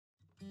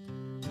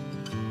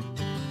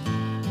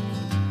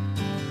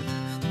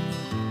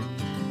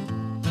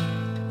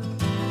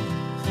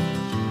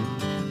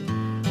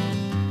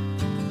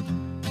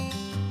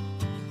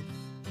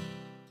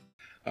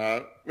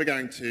We're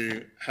going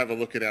to have a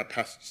look at our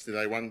passage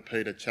today, 1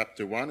 Peter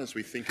chapter 1, as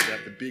we think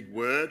about the big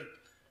word,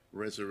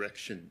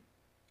 resurrection.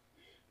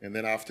 And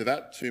then after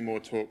that, 2 more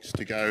talks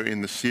to go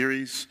in the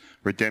series,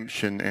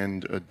 redemption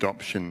and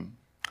adoption.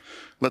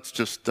 Let's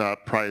just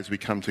pray as we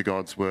come to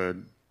God's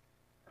word.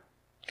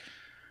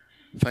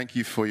 Thank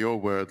you for your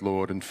word,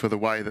 Lord, and for the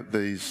way that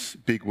these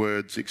big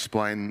words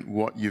explain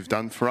what you've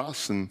done for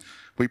us. And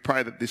we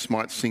pray that this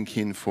might sink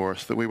in for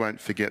us, that we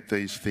won't forget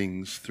these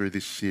things through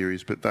this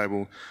series, but they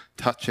will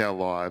touch our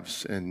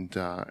lives and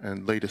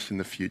lead us in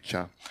the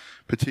future.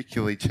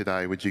 Particularly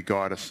today, would you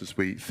guide us as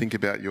we think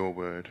about your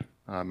word?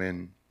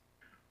 Amen.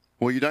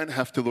 Well, you don't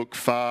have to look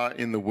far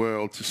in the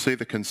world to see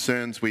the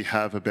concerns we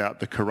have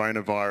about the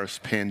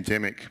coronavirus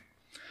pandemic.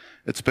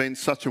 It's been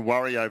such a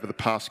worry over the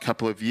past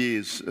couple of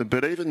years,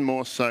 but even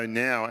more so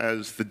now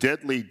as the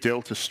deadly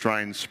Delta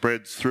strain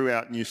spreads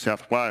throughout New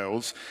South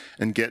Wales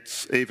and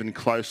gets even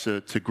closer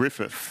to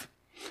Griffith.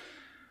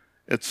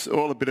 It's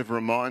all a bit of a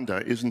reminder,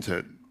 isn't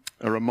it?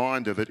 A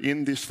reminder that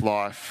in this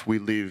life we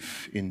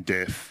live in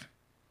death.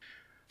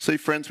 See,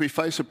 friends, we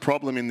face a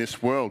problem in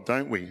this world,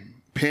 don't we?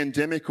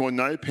 Pandemic or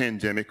no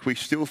pandemic, we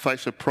still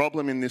face a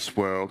problem in this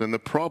world, and the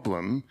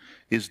problem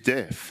is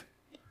death.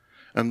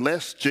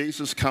 Unless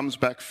Jesus comes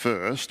back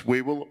first,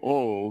 we will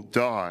all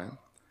die.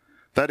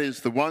 That is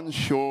the one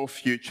sure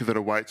future that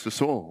awaits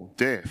us all,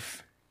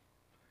 death.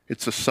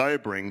 It's a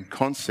sobering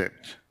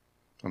concept.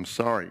 I'm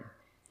sorry.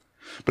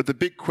 But the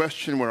big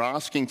question we're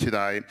asking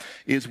today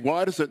is,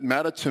 why does it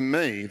matter to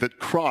me that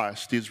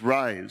Christ is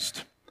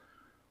raised?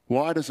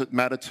 Why does it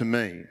matter to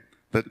me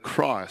that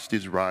Christ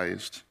is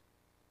raised?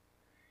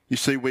 You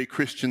see, we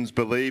Christians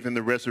believe in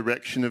the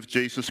resurrection of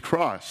Jesus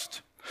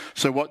Christ.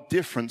 So what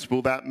difference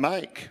will that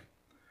make?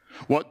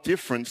 What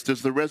difference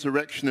does the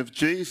resurrection of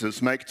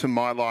Jesus make to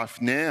my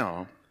life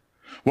now?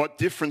 What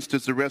difference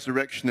does the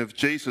resurrection of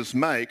Jesus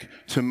make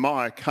to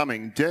my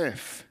coming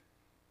death?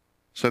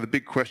 So the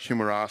big question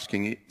we're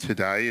asking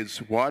today is,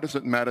 why does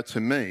it matter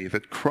to me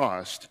that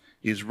Christ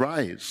is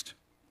raised?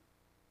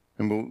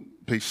 And we'll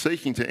be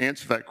seeking to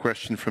answer that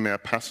question from our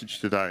passage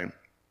today.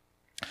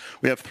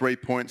 We have 3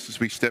 points as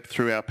we step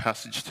through our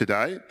passage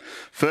today.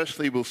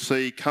 Firstly, we'll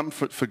see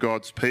comfort for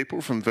God's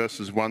people from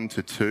verses 1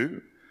 to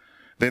 2.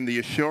 Then the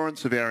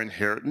assurance of our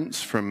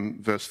inheritance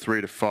from verse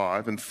 3 to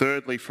 5. And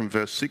thirdly, from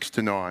verse 6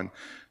 to 9,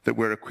 that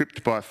we're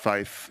equipped by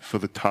faith for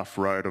the tough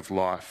road of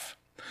life.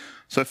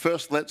 So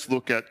first, let's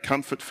look at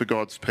comfort for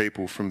God's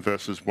people from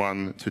verses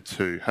 1 to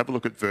 2. Have a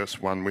look at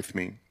verse 1 with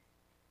me.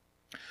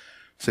 It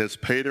says,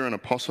 Peter, an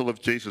apostle of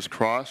Jesus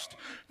Christ,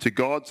 to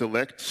God's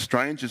elect,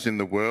 strangers in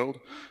the world,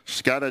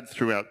 scattered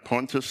throughout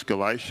Pontus,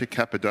 Galatia,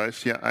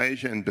 Cappadocia,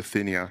 Asia and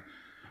Bithynia,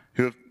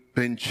 who have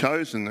been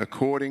chosen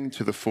according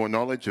to the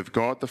foreknowledge of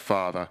God the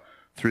Father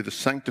through the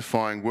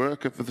sanctifying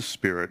work of the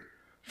Spirit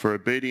for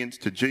obedience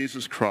to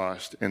Jesus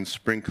Christ and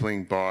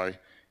sprinkling by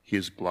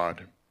his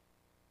blood.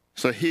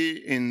 So here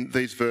in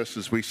these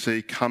verses we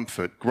see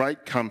comfort,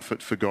 great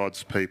comfort for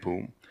God's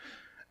people.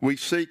 We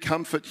see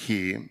comfort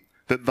here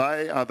that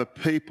they are the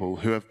people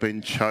who have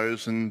been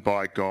chosen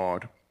by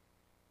God.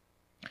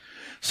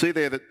 See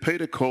there that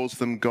Peter calls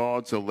them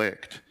God's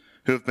elect,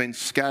 who have been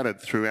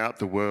scattered throughout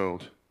the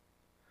world.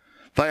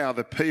 They are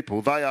the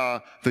people, they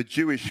are the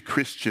Jewish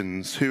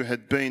Christians who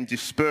had been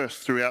dispersed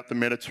throughout the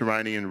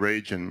Mediterranean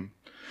region.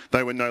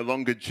 They were no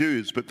longer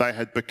Jews, but they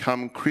had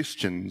become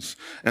Christians,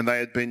 and they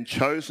had been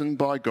chosen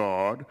by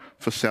God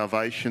for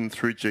salvation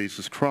through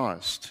Jesus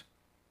Christ.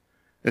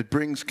 It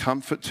brings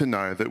comfort to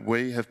know that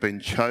we have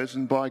been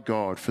chosen by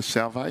God for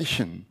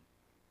salvation.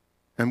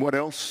 And what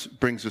else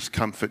brings us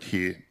comfort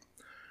here?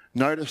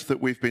 Notice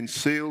that we've been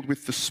sealed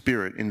with the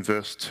Spirit in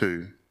verse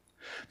 2.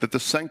 That the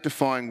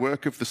sanctifying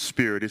work of the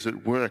Spirit is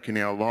at work in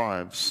our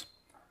lives.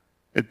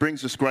 It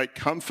brings us great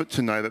comfort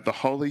to know that the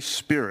Holy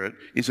Spirit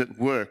is at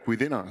work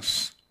within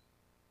us.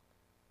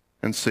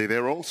 And see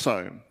there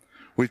also,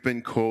 we've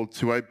been called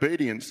to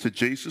obedience to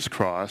Jesus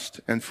Christ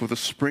and for the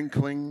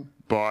sprinkling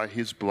by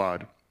his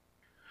blood.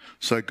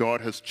 So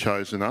God has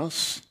chosen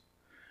us,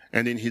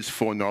 and in his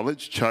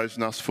foreknowledge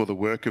chosen us for the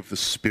work of the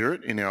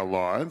Spirit in our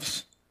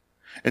lives.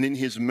 And in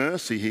his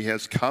mercy he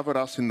has covered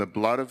us in the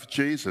blood of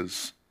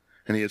Jesus,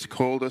 and he has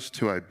called us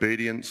to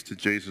obedience to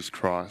Jesus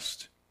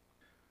Christ.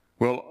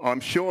 Well, I'm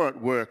sure at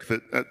work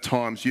that at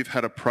times you've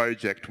had a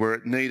project where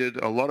it needed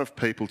a lot of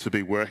people to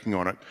be working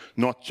on it,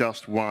 not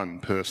just one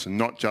person,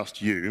 not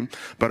just you,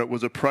 but it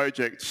was a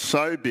project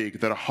so big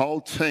that a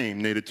whole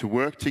team needed to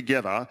work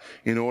together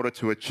in order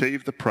to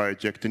achieve the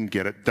project and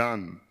get it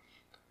done.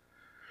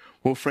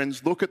 Well,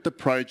 friends, look at the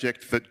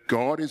project that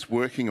God is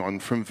working on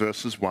from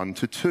verses 1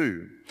 to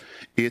 2.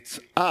 It's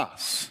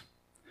us.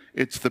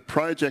 It's the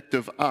project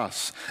of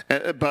us,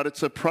 but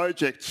it's a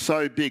project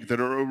so big that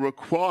it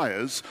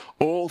requires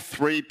all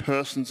 3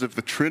 persons of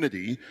the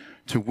Trinity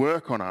to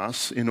work on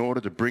us in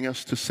order to bring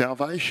us to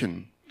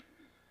salvation.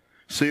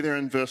 See there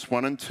in verse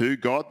 1 and 2,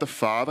 God the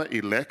Father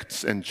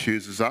elects and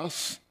chooses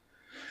us.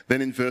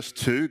 Then in verse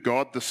 2,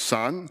 God the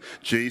Son,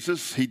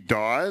 Jesus, he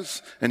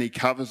dies and he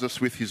covers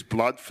us with his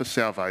blood for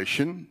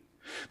salvation.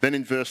 Then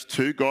in verse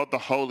 2, God the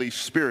Holy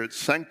Spirit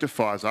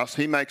sanctifies us.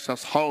 He makes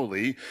us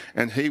holy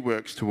and he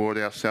works toward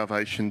our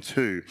salvation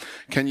too.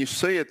 Can you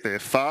see it there?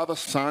 Father,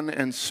 Son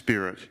and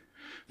Spirit.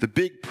 The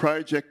big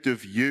project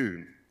of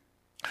you.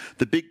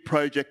 The big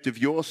project of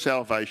your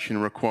salvation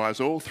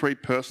requires all three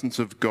persons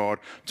of God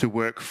to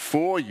work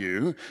for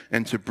you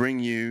and to bring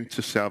you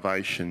to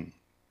salvation.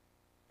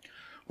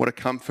 What a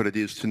comfort it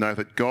is to know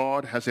that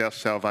God has our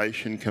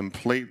salvation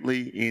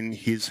completely in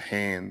his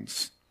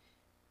hands.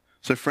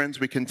 So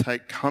friends, we can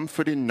take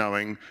comfort in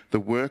knowing the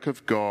work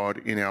of God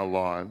in our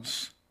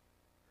lives.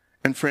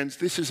 And friends,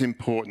 this is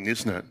important,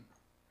 isn't it?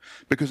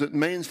 Because it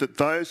means that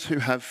those who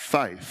have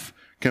faith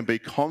can be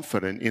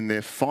confident in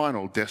their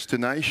final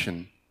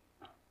destination.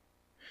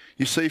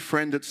 You see,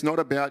 friend, it's not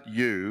about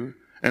you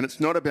and it's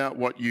not about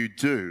what you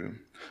do,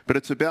 but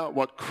it's about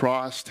what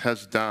Christ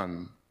has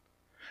done.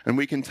 And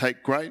we can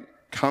take great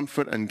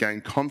comfort and gain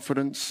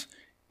confidence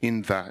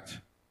in that.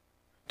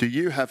 Do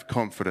you have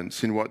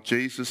confidence in what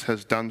Jesus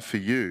has done for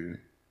you?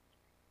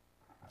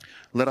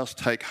 Let us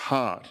take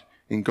heart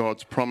in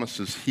God's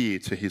promises here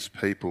to his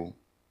people.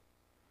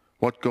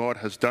 What God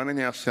has done in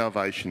our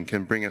salvation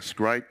can bring us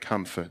great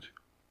comfort.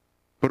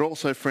 But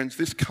also, friends,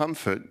 this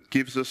comfort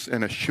gives us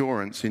an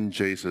assurance in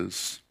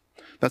Jesus.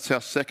 That's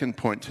our second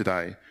point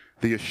today,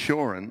 the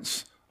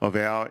assurance of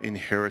our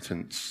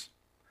inheritance.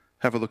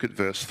 Have a look at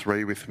verse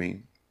 3 with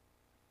me.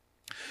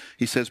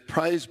 He says,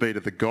 "Praise be to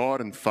the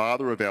God and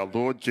Father of our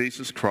Lord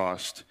Jesus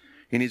Christ.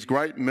 In his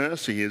great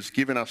mercy he has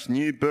given us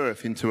new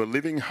birth into a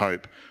living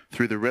hope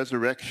through the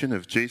resurrection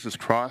of Jesus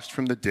Christ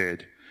from the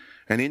dead,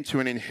 and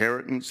into an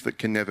inheritance that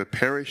can never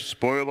perish,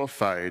 spoil or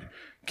fade,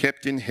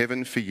 kept in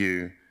heaven for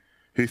you,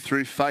 who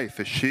through faith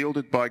are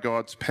shielded by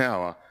God's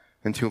power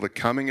until the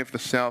coming of the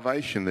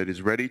salvation that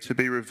is ready to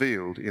be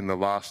revealed in the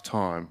last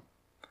time."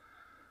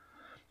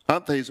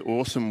 Aren't these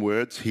awesome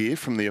words here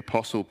from the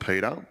Apostle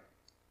Peter?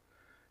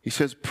 He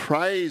says,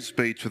 "Praise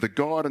be to the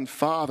God and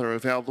Father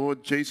of our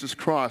Lord Jesus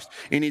Christ.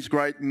 In his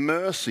great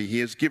mercy he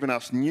has given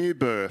us new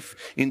birth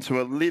into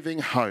a living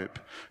hope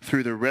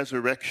through the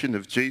resurrection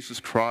of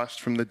Jesus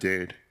Christ from the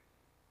dead."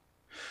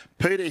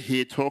 Peter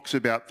here talks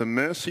about the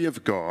mercy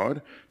of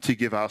God to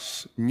give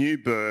us new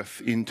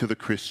birth into the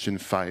Christian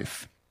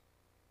faith.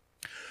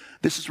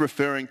 This is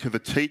referring to the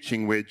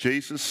teaching where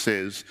Jesus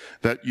says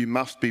that you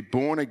must be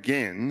born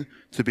again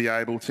to be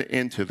able to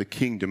enter the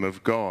kingdom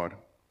of God.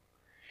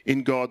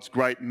 In God's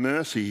great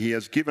mercy, he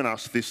has given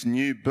us this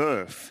new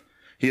birth.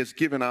 He has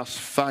given us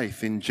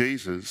faith in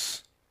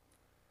Jesus.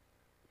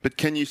 But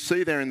can you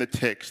see there in the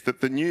text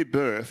that the new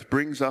birth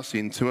brings us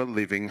into a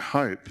living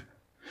hope?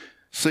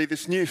 See,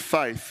 this new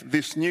faith,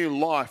 this new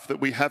life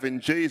that we have in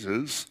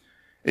Jesus,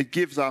 it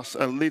gives us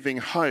a living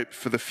hope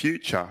for the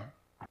future.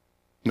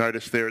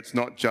 Notice there it's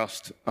not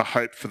just a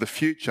hope for the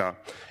future,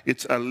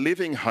 it's a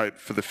living hope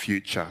for the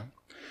future.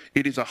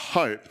 It is a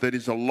hope that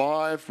is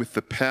alive with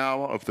the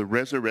power of the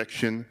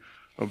resurrection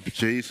of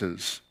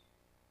Jesus.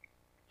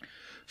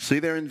 See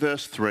there in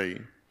verse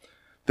 3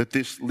 that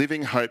this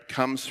living hope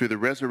comes through the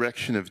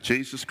resurrection of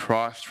Jesus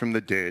Christ from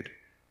the dead.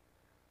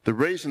 The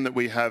reason that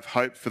we have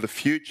hope for the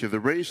future, the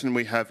reason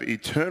we have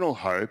eternal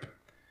hope,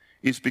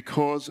 is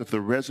because of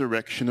the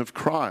resurrection of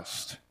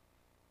Christ.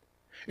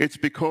 It's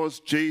because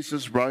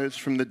Jesus rose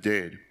from the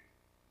dead.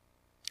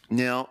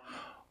 Now,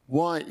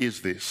 why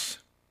is this?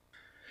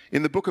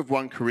 In the book of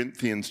 1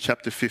 Corinthians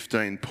chapter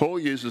 15, Paul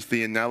uses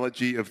the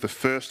analogy of the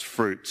first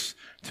fruits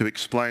to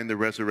explain the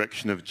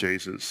resurrection of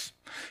Jesus.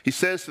 He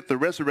says that the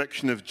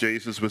resurrection of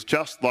Jesus was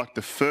just like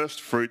the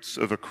first fruits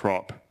of a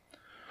crop.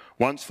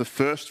 Once the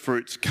first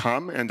fruits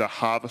come and are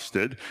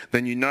harvested,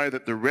 then you know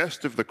that the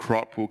rest of the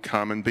crop will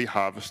come and be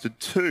harvested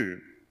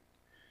too.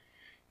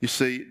 You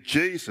see,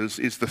 Jesus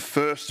is the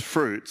first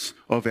fruits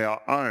of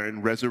our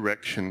own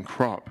resurrection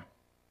crop.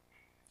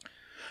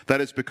 That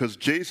is because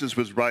Jesus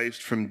was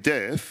raised from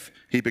death,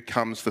 he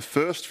becomes the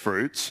first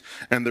fruits,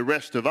 and the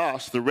rest of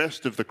us, the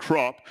rest of the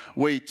crop,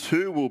 we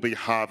too will be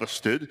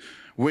harvested,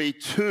 we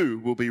too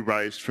will be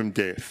raised from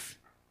death.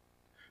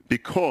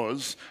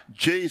 Because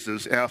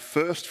Jesus, our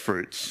first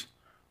fruits,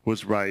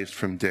 was raised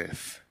from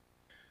death.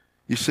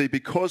 You see,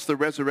 because the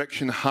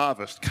resurrection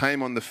harvest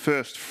came on the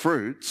first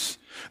fruits,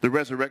 the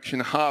resurrection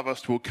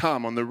harvest will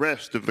come on the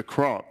rest of the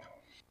crop.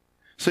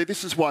 See,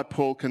 this is why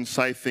Paul can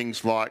say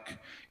things like,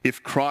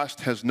 if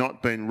Christ has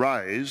not been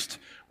raised,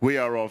 we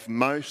are of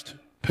most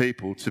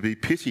people to be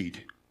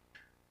pitied.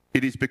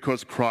 It is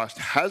because Christ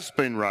has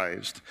been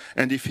raised,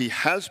 and if he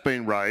has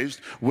been raised,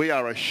 we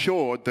are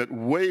assured that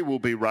we will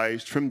be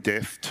raised from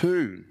death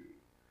too.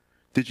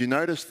 Did you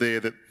notice there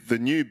that the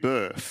new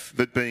birth,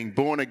 that being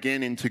born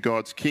again into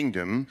God's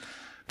kingdom,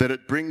 that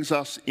it brings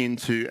us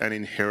into an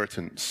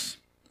inheritance?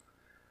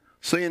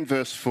 See in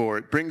verse 4,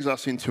 it brings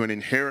us into an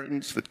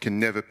inheritance that can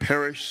never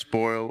perish,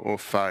 spoil or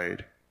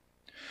fade.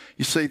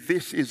 You see,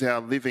 this is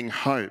our living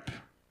hope.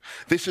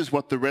 This is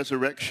what the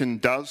resurrection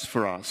does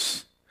for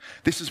us.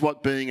 This is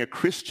what being a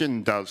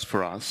Christian does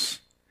for us.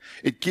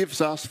 It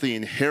gives us the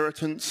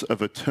inheritance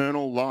of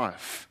eternal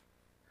life.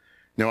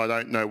 Now, I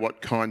don't know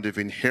what kind of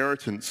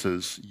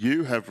inheritances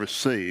you have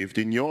received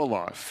in your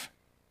life.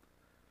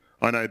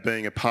 I know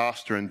being a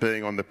pastor and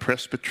being on the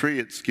presbytery,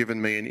 it's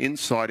given me an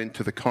insight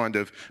into the kind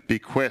of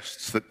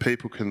bequests that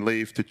people can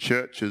leave to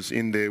churches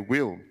in their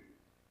will.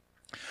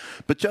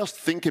 But just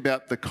think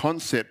about the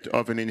concept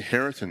of an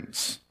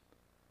inheritance.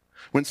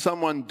 When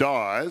someone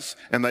dies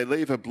and they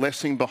leave a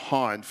blessing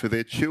behind for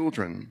their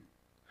children,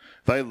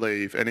 they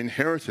leave an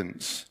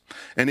inheritance.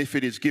 And if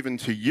it is given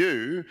to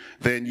you,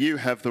 then you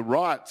have the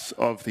rights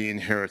of the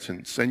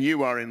inheritance, and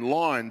you are in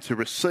line to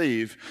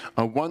receive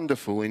a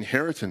wonderful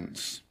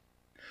inheritance.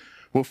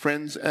 Well,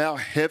 friends, our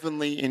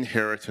heavenly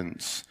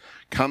inheritance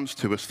comes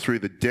to us through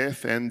the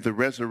death and the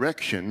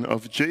resurrection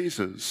of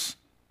Jesus.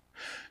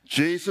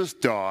 Jesus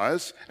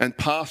dies and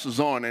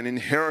passes on an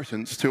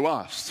inheritance to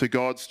us, to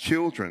God's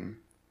children.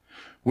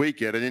 We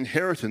get an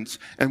inheritance.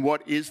 And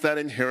what is that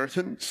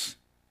inheritance?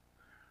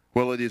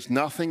 Well, it is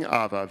nothing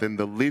other than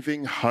the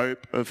living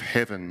hope of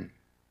heaven.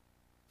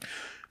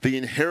 The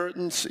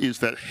inheritance is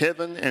that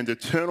heaven and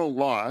eternal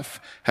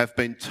life have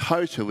been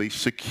totally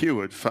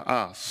secured for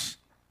us.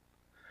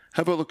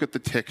 Have a look at the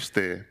text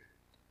there.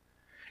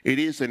 It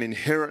is an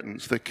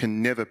inheritance that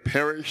can never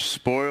perish,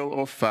 spoil,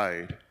 or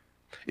fade.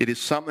 It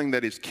is something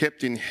that is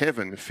kept in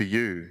heaven for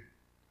you.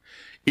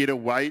 It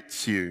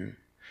awaits you.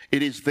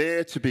 It is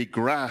there to be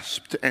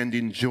grasped and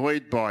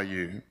enjoyed by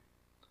you.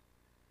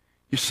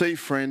 You see,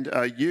 friend,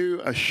 are you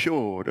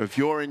assured of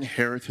your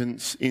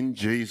inheritance in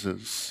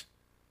Jesus?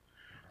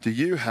 Do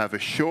you have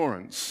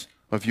assurance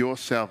of your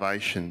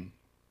salvation?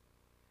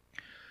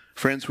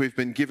 Friends, we've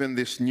been given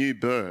this new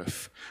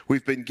birth.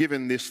 We've been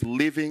given this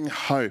living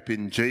hope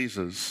in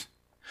Jesus.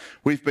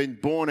 We've been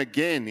born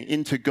again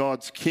into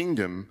God's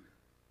kingdom.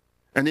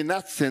 And in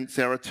that sense,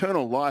 our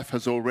eternal life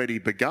has already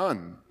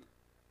begun.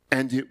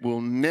 And it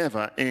will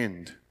never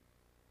end.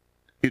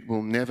 It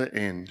will never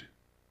end.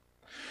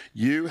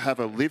 You have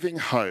a living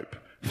hope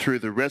through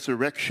the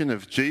resurrection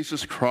of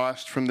Jesus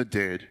Christ from the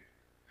dead.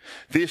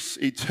 This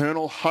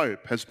eternal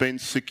hope has been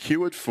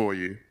secured for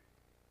you.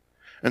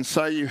 And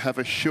so you have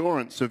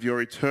assurance of your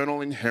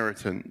eternal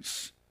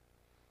inheritance.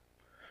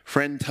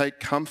 Friend, take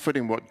comfort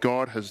in what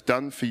God has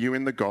done for you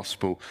in the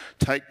gospel.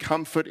 Take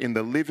comfort in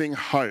the living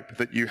hope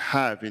that you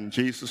have in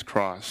Jesus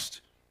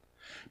Christ.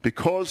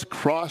 Because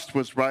Christ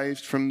was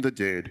raised from the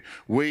dead,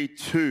 we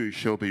too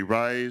shall be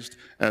raised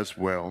as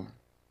well.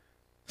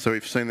 So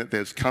we've seen that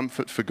there's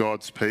comfort for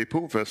God's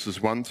people,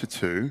 verses 1 to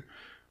 2.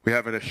 We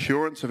have an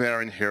assurance of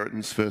our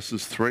inheritance,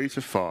 verses 3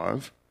 to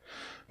 5.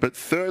 But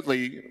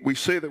thirdly, we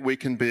see that we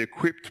can be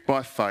equipped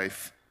by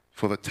faith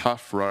for the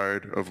tough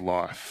road of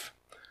life.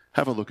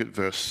 Have a look at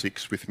verse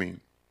 6 with me.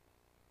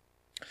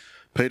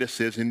 Peter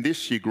says, "In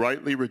this you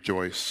greatly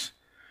rejoice,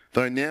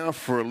 though now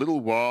for a little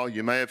while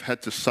you may have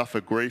had to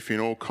suffer grief in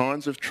all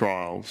kinds of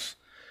trials.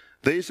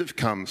 These have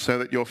come so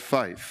that your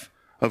faith,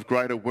 of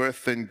greater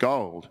worth than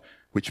gold,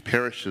 which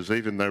perishes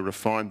even though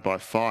refined by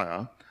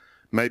fire,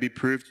 may be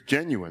proved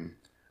genuine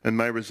and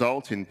may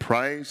result in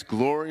praise,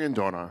 glory and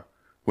honour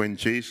when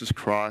Jesus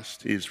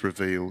Christ is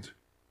revealed."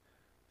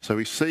 So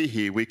we see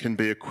here we can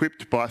be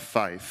equipped by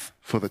faith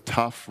for the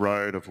tough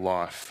road of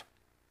life.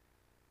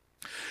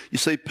 You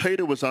see,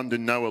 Peter was under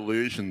no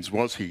illusions,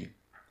 was he?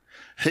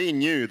 He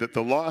knew that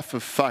the life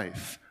of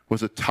faith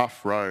was a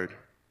tough road.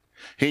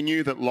 He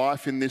knew that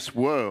life in this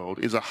world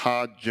is a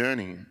hard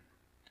journey.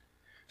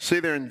 See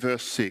there in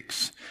verse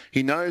 6,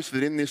 he knows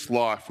that in this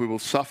life we will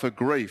suffer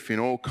grief in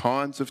all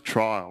kinds of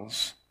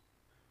trials.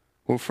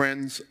 Well,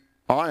 friends,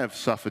 I have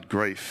suffered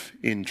grief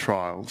in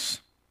trials.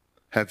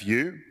 Have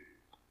you?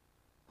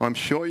 I'm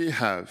sure you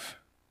have.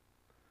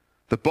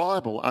 The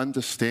Bible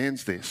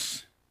understands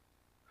this,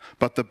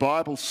 but the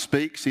Bible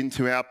speaks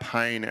into our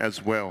pain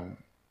as well.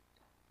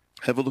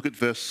 Have a look at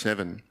verse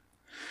 7.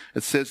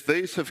 It says,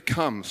 "These have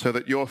come so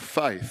that your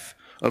faith,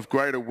 of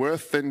greater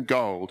worth than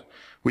gold,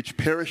 which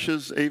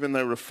perishes even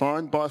though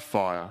refined by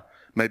fire,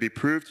 may be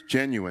proved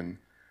genuine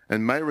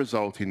and may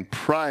result in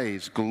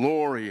praise,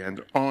 glory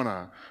and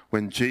honour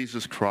when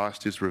Jesus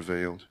Christ is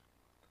revealed."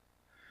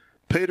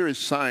 Peter is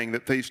saying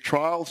that these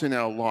trials in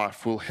our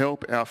life will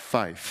help our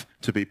faith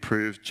to be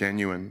proved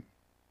genuine.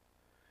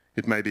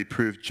 It may be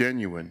proved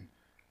genuine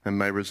and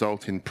may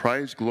result in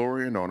praise,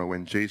 glory and honour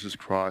when Jesus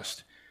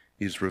Christ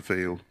is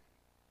revealed.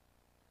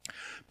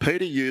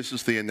 Peter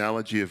uses the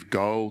analogy of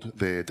gold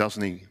there,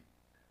 doesn't he?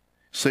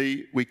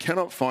 See, we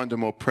cannot find a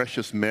more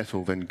precious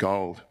metal than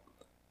gold.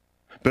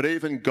 But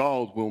even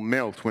gold will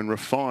melt when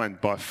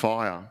refined by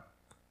fire.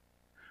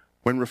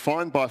 When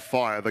refined by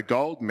fire, the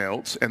gold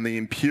melts and the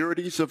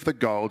impurities of the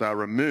gold are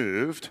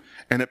removed,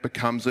 and it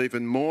becomes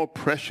even more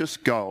precious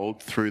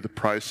gold through the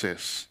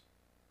process.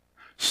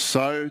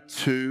 So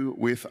too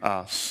with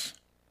us.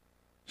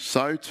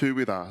 So too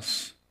with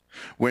us.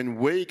 When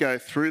we go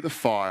through the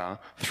fire,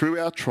 through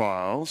our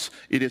trials,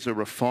 it is a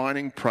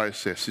refining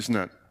process, isn't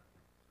it?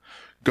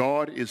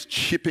 God is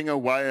chipping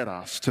away at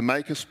us to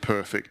make us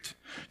perfect,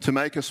 to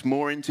make us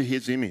more into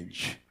his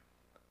image.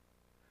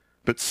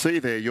 But see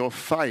there, your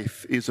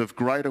faith is of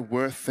greater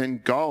worth than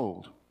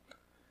gold.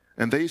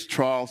 And these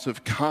trials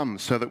have come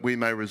so that we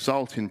may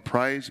result in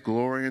praise,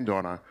 glory and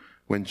honour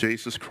when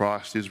Jesus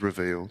Christ is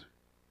revealed.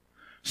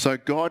 So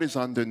God is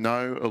under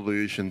no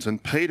illusions,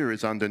 and Peter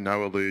is under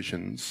no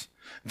illusions.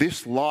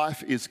 This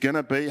life is going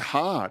to be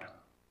hard.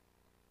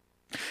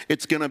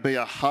 It's going to be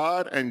a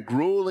hard and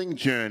grueling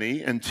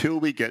journey until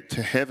we get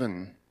to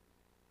heaven.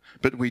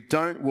 But we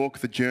don't walk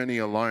the journey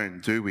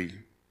alone, do we?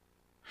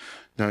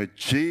 No,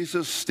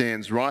 Jesus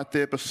stands right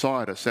there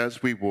beside us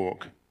as we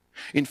walk.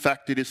 In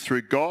fact, it is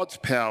through God's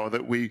power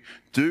that we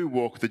do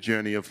walk the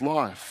journey of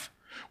life.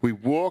 We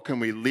walk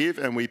and we live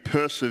and we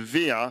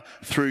persevere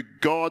through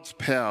God's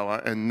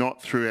power and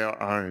not through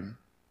our own.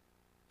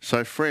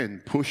 So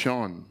friend, push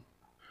on.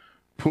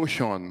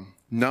 Push on,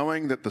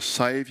 knowing that the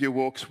Saviour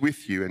walks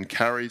with you and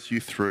carries you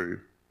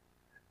through.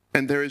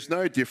 And there is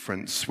no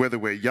difference whether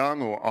we're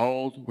young or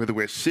old, whether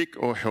we're sick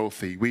or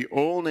healthy. We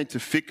all need to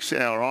fix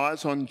our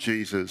eyes on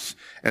Jesus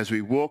as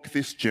we walk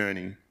this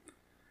journey.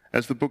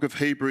 As the book of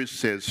Hebrews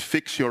says,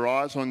 fix your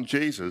eyes on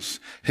Jesus.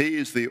 He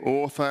is the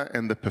author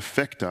and the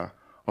perfecter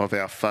of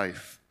our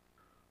faith.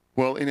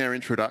 Well, in our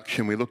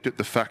introduction, we looked at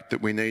the fact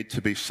that we need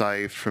to be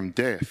saved from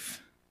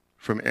death,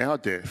 from our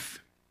death.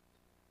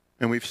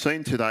 And we've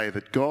seen today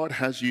that God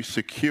has you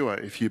secure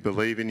if you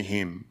believe in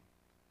him.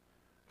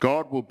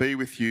 God will be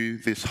with you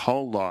this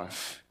whole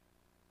life.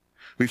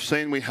 We've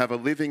seen we have a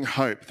living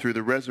hope through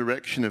the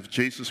resurrection of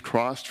Jesus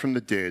Christ from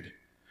the dead.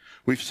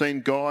 We've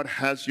seen God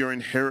has your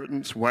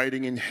inheritance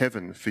waiting in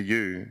heaven for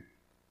you.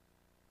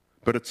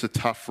 But it's a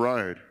tough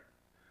road.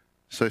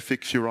 So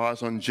fix your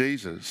eyes on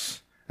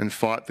Jesus and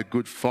fight the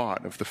good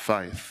fight of the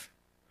faith.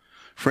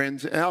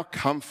 Friends, our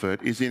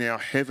comfort is in our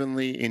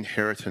heavenly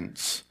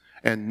inheritance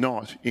and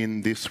not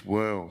in this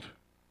world.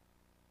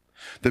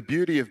 The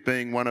beauty of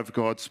being one of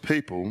God's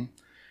people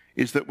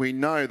is that we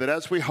know that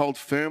as we hold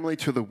firmly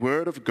to the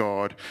word of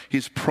God,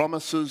 his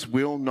promises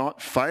will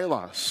not fail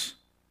us.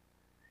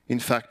 In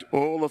fact,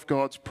 all of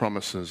God's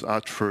promises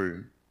are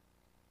true.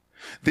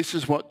 This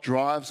is what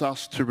drives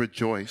us to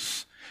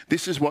rejoice.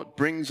 This is what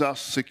brings us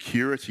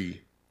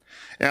security.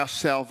 Our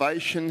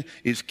salvation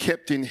is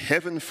kept in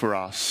heaven for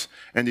us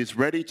and is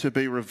ready to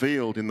be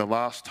revealed in the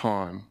last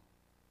time.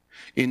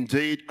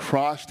 Indeed,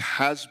 Christ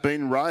has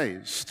been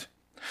raised,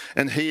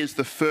 and he is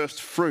the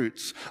first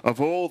fruits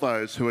of all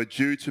those who are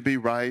due to be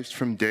raised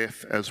from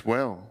death as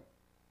well.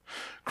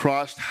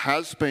 Christ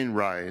has been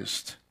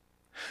raised.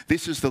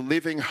 This is the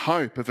living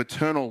hope of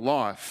eternal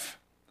life,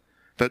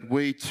 that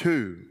we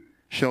too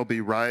shall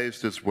be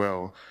raised as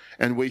well,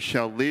 and we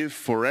shall live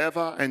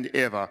forever and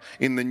ever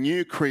in the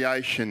new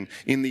creation,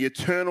 in the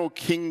eternal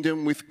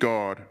kingdom with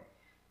God.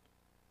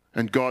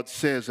 And God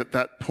says at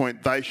that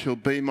point, they shall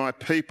be my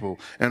people,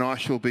 and I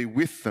shall be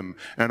with them,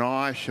 and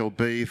I shall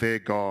be their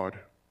God.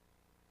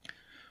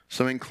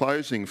 So in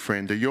closing,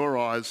 friend, are your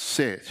eyes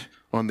set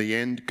on the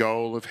end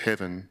goal of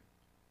heaven?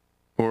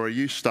 Or are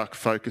you stuck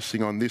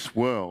focusing on this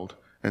world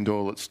and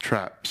all its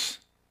traps?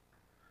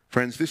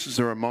 Friends, this is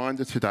a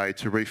reminder today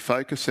to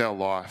refocus our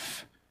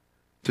life,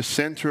 to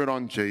centre it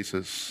on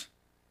Jesus,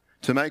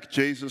 to make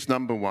Jesus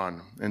number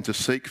one, and to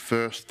seek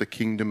first the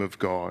kingdom of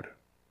God.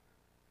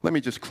 Let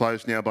me just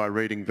close now by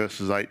reading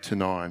verses 8 to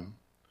 9.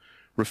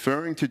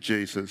 Referring to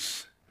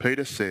Jesus,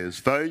 Peter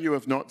says, though you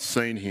have not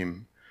seen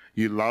him,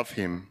 you love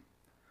him.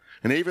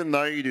 And even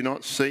though you do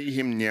not see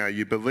him now,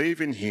 you believe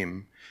in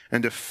him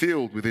and are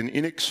filled with an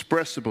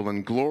inexpressible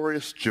and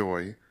glorious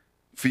joy,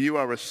 for you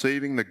are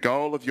receiving the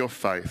goal of your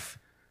faith,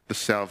 the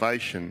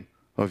salvation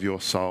of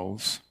your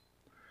souls.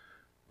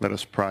 Let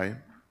us pray.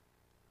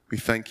 We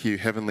thank you,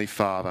 Heavenly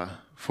Father,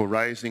 for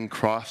raising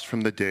Christ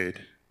from the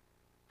dead,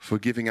 for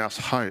giving us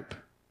hope,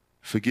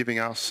 for giving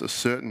us a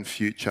certain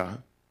future.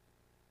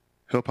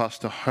 Help us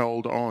to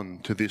hold on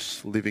to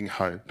this living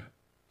hope.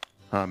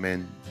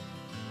 Amen.